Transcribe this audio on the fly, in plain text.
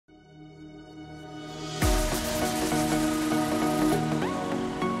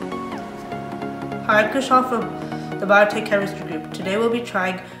Hi, I'm Kushal from the Biotech Chemistry Group. Today we'll be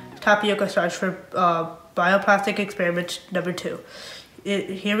trying tapioca starch for bioplastic experiment number 2.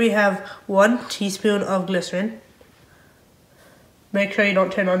 Here we have 1 teaspoon of glycerin. Make sure you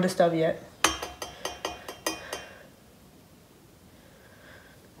don't turn on the stove yet.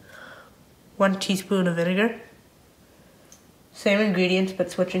 One teaspoon of vinegar. Same ingredients,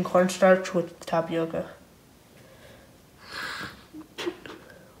 but switching cornstarch with tapioca.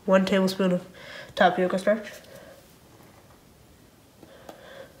 1 tablespoon of tapioca starch.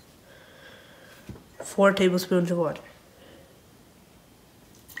 4 tablespoons of water.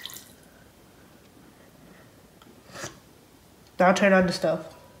 Now turn on the stove.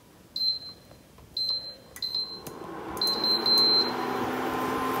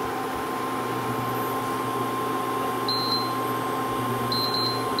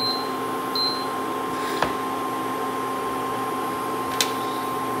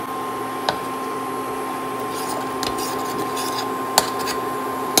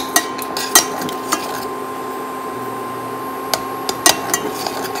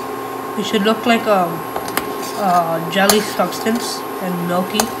 It should look like a jelly substance and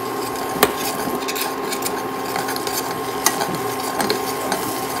milky.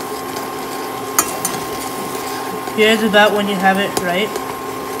 Here's about when you have it right.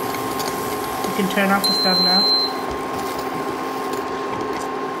 You can turn off the stove now.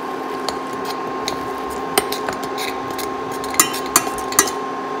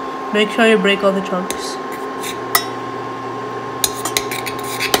 Make sure you break all the chunks.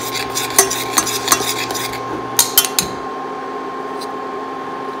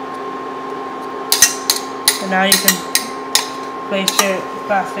 And now you can place your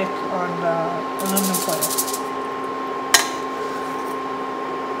plastic on the aluminum foil.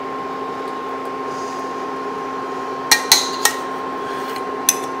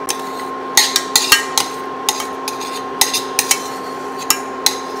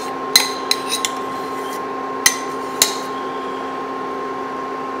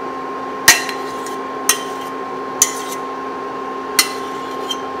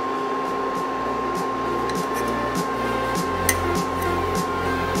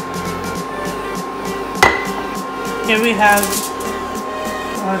 Here we have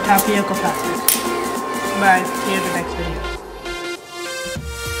tapioca plastic. Bye. See you in the next video.